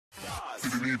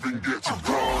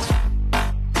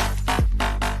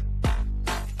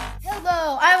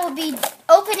Hello, I will be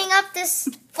opening up this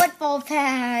football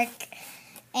pack,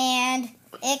 and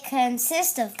it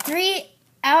consists of 3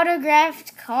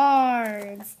 autographed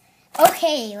cards.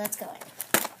 Okay, let's go.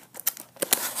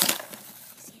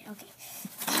 Okay.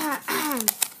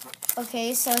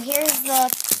 Okay, so here's the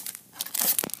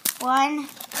 1,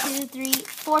 2, 3,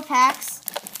 4 packs,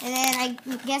 and then I'm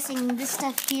guessing this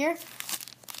stuff here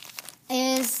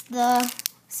is the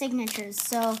signatures.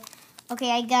 So,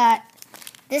 okay, I got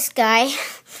this guy.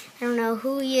 I don't know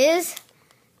who he is.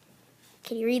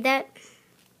 Can you read that?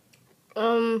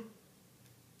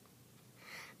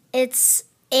 It's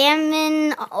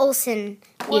Ammon Olsen.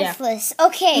 Worthless. Yeah.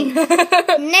 Okay.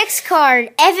 Next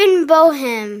card, Evan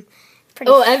Bohem.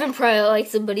 Evan probably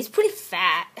likes him, but he's pretty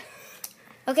fat.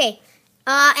 Okay.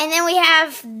 And then we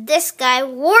have this guy,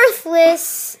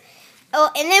 Worthless. Oh,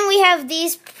 and then we have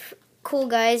these cool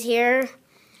guys here.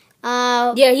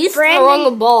 Yeah, he's throwing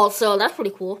the ball, so that's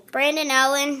pretty cool. Brandon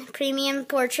Allen, Premium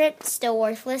Portrait, still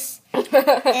worthless. And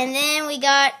then we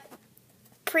got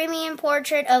Premium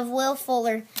Portrait of Will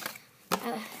Fuller.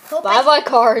 Bye-bye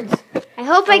cards. I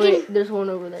hope I can... Wait, there's one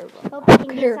over there. Hope I can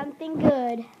get something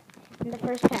good in the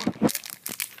first pack.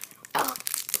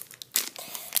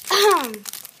 Oh.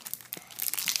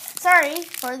 Sorry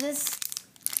for this.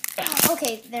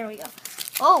 Okay, there we go.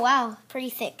 Oh, wow, pretty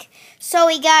thick. So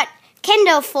we got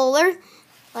Kendall Fuller.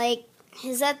 Like,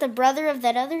 is that the brother of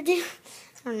that other dude?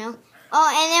 I don't know. Oh,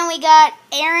 and then we got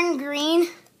Aaron Green.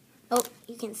 Oh,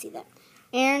 you can see that.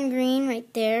 Aaron Green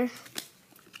right there.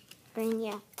 Green,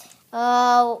 yeah.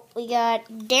 We got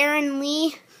Darren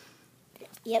Lee.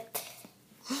 Yep.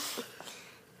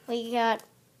 We got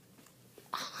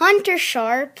Hunter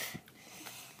Sharp.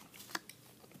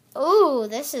 Oh,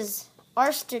 this is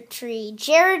Artistry.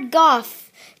 Jared Goff.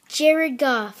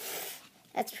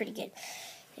 That's pretty good.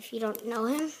 If you don't know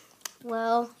him,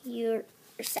 well, you're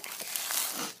sad.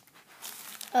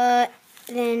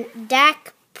 Then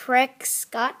Dak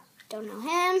Prescott. Don't know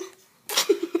him.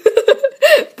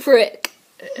 Prick.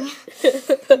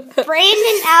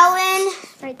 Brandon Allen.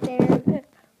 Right there.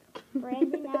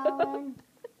 Brandon Allen.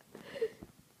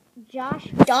 Josh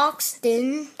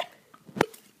Doxton.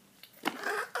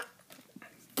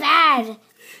 Bad.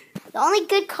 The only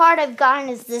good card I've gotten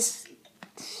is this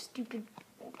stupid...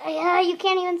 Yeah, you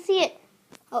can't even see it.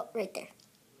 Oh, right there.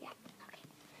 Yeah, okay.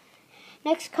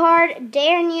 Next card,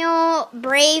 Daniel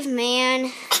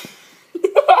Braveman.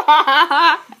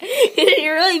 Is he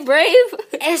really brave?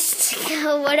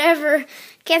 Whatever.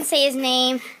 Can't say his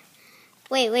name.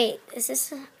 Wait. Is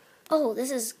this... Oh,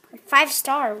 this is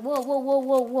 5-star.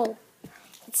 Whoa.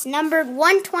 It's numbered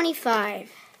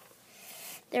 125.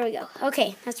 There we go.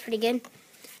 Okay, that's pretty good.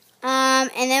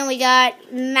 And then we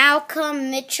got Malcolm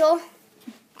Mitchell.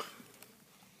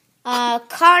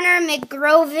 Connor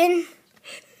McGrovern.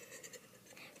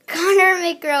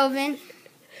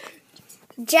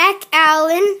 Jack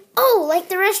Allen. Oh, like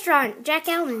the restaurant, Jack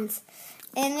Allen's.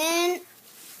 And then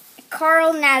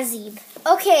Carl Nazib.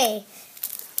 Okay.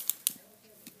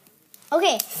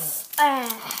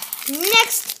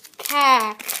 Next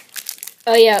pack.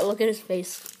 Oh yeah, look at his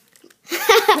face.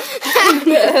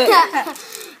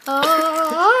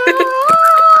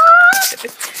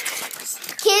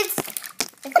 Kids,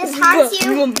 if this haunts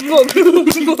you...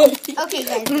 Okay,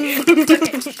 guys.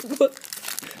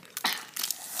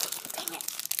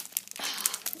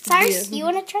 Cyrus, you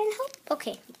want to try and help?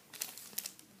 Okay.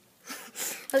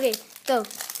 Okay, go.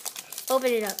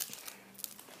 Open it up.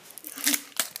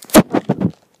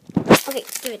 Okay,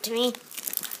 give it to me.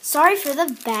 Sorry for the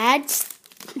bad.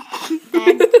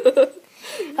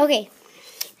 Okay.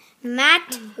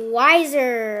 Matt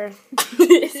Weiser.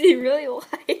 Is he really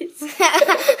wise?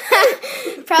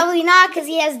 Probably not, because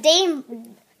he has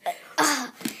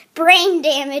brain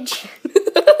damage.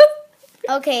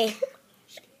 Okay.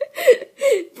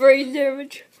 Brain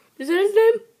damage. Is that his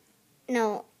name?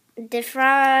 No.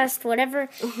 Defrost, whatever.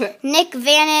 Okay. Nick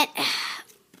Vannett.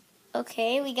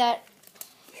 Okay, we got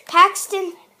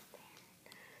Paxton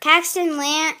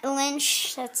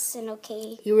Lynch. That's an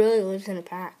okay. He really lives in a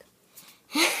pack.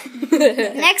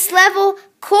 Next level,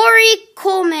 Corey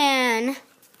Coleman.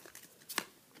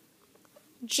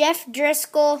 Jeff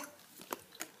Driscoll.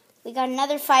 We got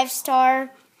another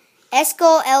 5-star.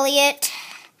 Eskel Elliott.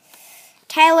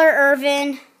 Tyler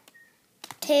Irvin.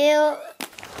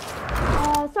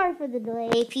 Sorry for the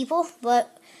delay, people,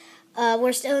 but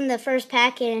we're still in the first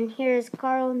pack, and here's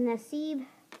Carl Nassib.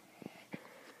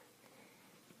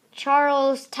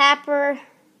 Charles Tapper.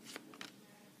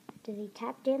 Does he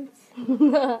tap dance?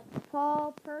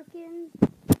 Paul Perkins.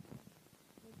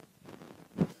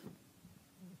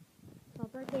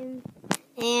 Perkins,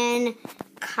 and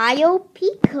Kyle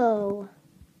Pico.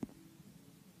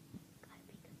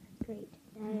 That's great.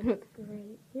 That is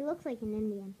great. He looks like an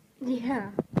Indian.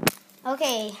 Yeah.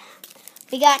 Okay,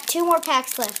 we got 2 more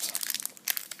packs left.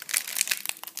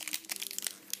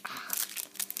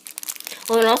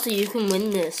 Oh, and also you can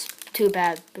win this. Too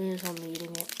bad, because I'm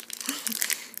eating it.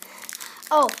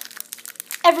 Oh,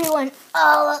 everyone,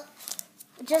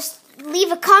 just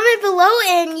leave a comment below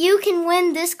and you can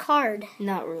win this card.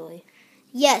 Not really.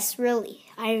 Yes, really.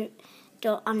 I'm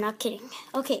not kidding.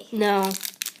 Okay. No.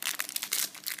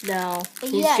 No.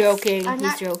 He's Yes, joking. I'm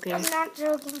not joking. He's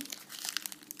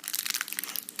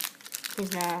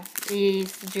not.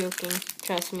 He's joking.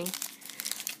 Trust me.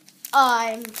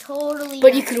 I'm totally.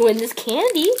 But you could win this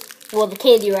candy. Well, the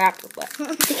candy wrapper, but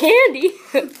the candy.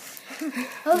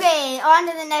 Okay, on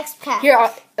to the next pack. Here,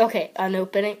 okay, I'm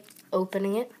opening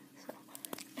it.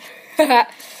 So.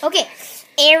 Okay,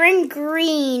 Aaron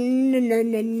Green.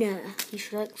 No. You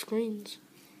should like screens.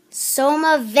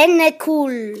 Soma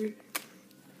Venekul.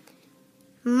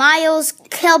 Miles He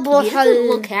doesn't Kelbohal.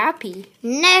 look happy.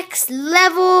 Next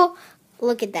level.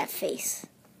 Look at that face.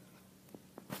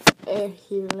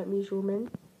 Here, let me zoom in.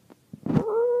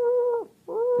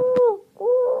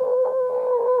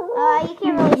 You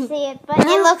can't really see it, but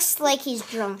it looks like he's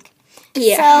drunk.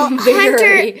 Yeah, So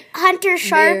very, Hunter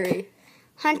Sharp. very.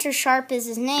 Hunter Sharp is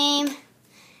his name.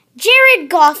 Jared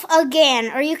Goff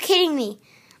again. Are you kidding me?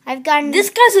 I've gotten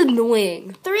This guy's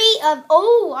annoying. 3 of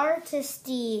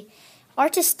Artisty.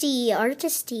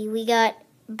 We got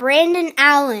Brandon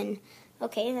Allen.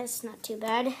 Okay, that's not too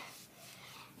bad.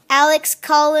 Alex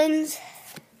Collins.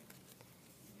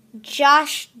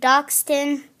 Josh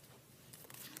Doxton.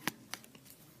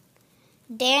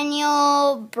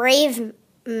 Daniel Braverman.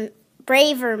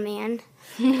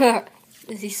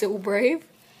 Is he so brave?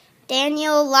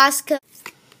 Daniel Laska.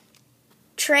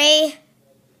 Trey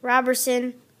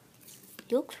Robertson.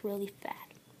 He looks really fat.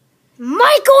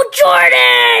 Michael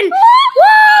Jordan!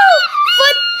 Woo!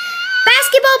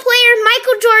 Basketball player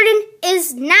Michael Jordan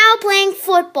is now playing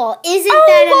football. Isn't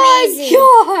that amazing?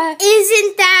 God!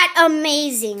 Isn't that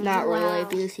amazing? Not Wow. really,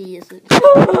 because he isn't. He's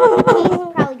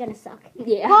probably gonna suck.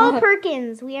 Yeah. Paul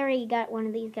Perkins. We already got one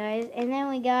of these guys, and then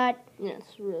we got Yeah,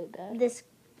 it's really bad. this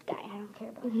guy. I don't care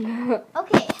about.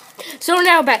 Okay, So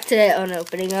now back to the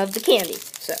unopening of the candy.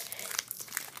 So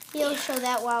he'll show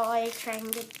that while I try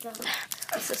and get the.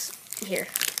 what's this here?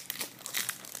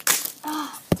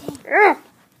 Oh, dang. Ugh.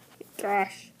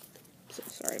 Gosh, so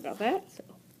sorry about that. So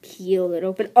peel it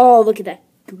open. Oh, look at that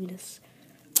gooiness.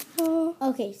 Oh.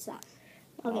 Okay, stop.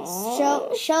 Okay,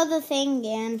 Oh. show the thing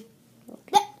again.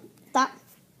 Okay. Stop.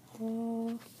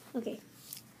 Oh. Okay.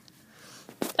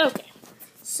 Okay.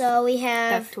 So we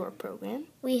have Back to our program.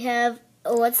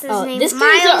 what's his name? This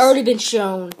guy's already been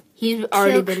shown. He's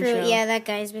already been Kilcrew. shown. Yeah, that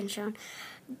guy's been shown.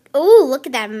 Ooh, look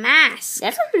at that mask.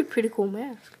 That's a pretty cool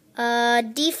mask.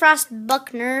 Defrost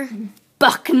Buckner.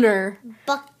 Buckner.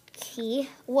 Bucky.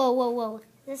 Whoa.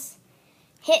 This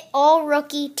hit all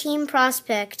rookie team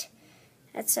prospect.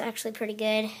 That's actually pretty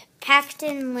good.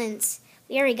 Paxton Lentz.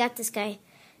 We already got this guy.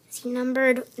 Is he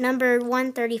numbered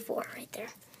 134 right there?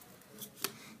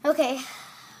 Okay.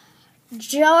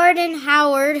 Jordan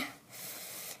Howard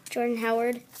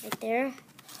right there.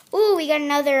 Ooh, we got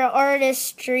another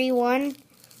artistry one.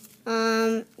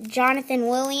 Jonathan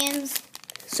Williams.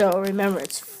 So remember,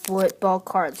 it's football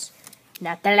cards,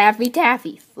 not the Laffy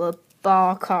Taffy.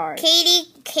 Football cards.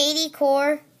 Cody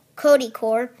Core.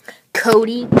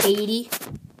 Cody, Katie.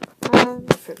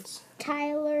 Difference.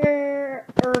 Tyler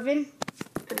Irvin.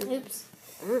 Oops.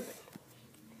 Irvin.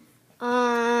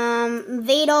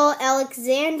 Vadal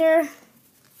Alexander.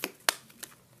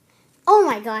 Oh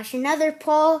my gosh, another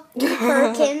Paul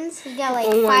Perkins. We got like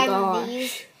Oh my 5 gosh. of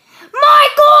these.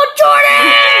 Michael Jordan!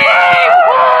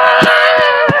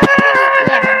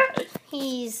 Yeah,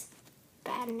 he's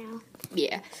bad now.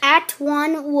 Yeah. At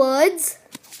One Woods.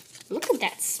 Look at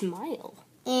that smile.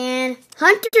 And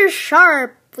Hunter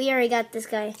Sharp. We already got this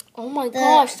guy. Oh my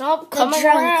gosh! Stop coming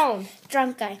drunk. around.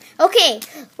 Drunk guy. Okay,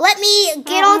 let me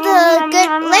get all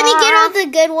the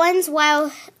good ones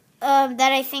while that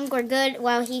I think were good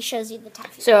while he shows you the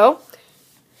taffy. So,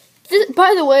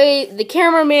 by the way, the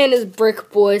cameraman is Brick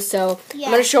Boy, so Yeah,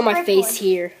 I'm gonna show my Brick face Boy.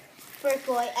 here. Brick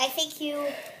Boy, I think you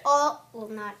all, well,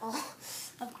 not all,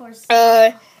 of course.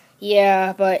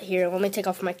 Yeah, but here, let me take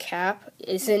off my cap.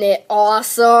 Isn't it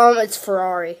awesome? It's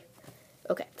Ferrari.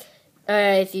 Okay.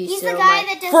 If you He's saw the guy my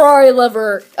that does Ferrari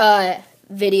lover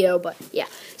video, but yeah.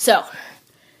 So,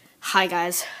 hi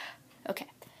guys. Okay,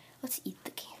 let's eat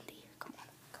the candy. Come on,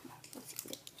 let's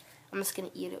eat it. I'm just gonna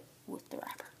eat it with the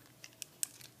wrapper.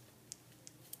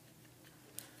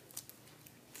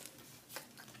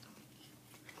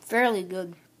 fairly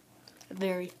good.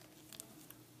 Very.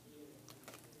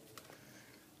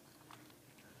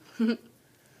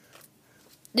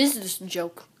 This is just a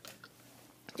joke.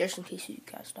 Just in case you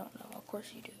guys don't know. Of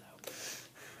course you do.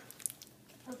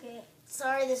 Okay,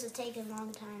 sorry this is taking a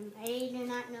long time. I do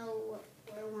not know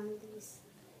where one of these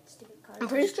stupid cards I'm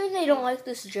pretty sure they don't like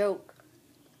this joke.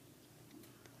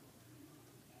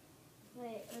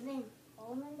 Wait, are they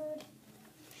all numbered?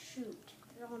 Shoot,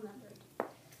 they're all numbered.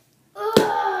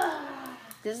 Ugh!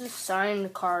 This is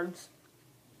signed cards.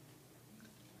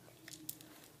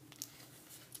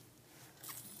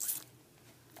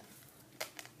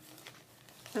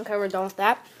 Okay, we're done with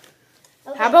that.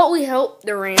 Okay. How about we help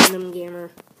the random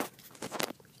gamer?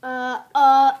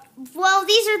 Well,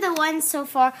 these are the ones so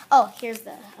far. Oh, here's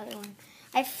the other one.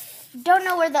 Don't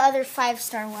know where the other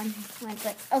 5-star one went,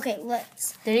 but okay,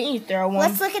 Didn't you throw one?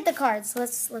 let's look at the cards.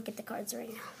 Let's look at the cards right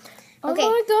now. Okay.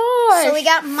 Oh my gosh. So we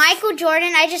got Michael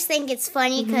Jordan. I just think it's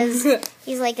funny because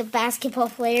he's like a basketball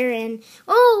player, and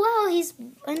wow, he's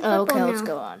in football okay, now. let's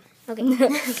go on. Okay.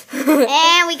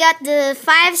 And we got the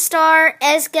 5-star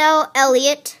Eskel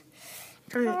Elliott.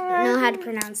 I don't know how to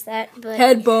pronounce that, but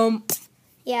Head bump.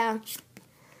 yeah.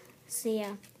 So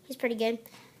yeah, he's pretty good.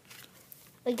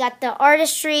 We got the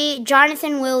artistry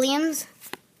Jonathan Williams,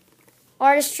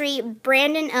 artistry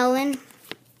Brandon Ellen,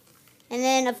 and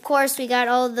then of course we got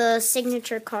all the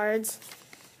signature cards.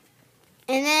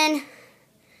 And then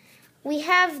we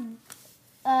have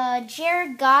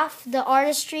Jared Goff, the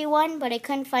artistry one, but I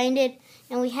couldn't find it.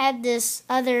 And we had this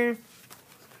other.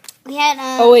 We had.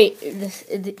 Oh wait,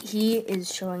 he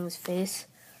is showing his face.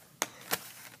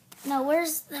 No,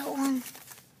 where's that one?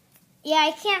 Yeah,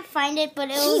 I can't find it, but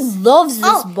it He was. loves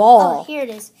this ball. Oh, here it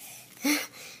is.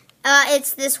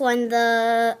 It's this one,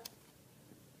 the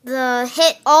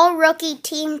hit all rookie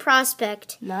team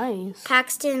prospect, Nice.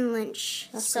 Paxton Lynch.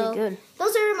 That's so pretty good.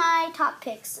 those are my top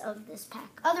picks of this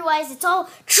pack. Otherwise, it's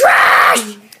all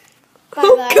trash. Bye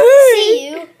bye. See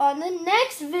you on the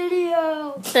next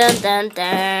video. Dun, dun,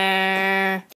 dun.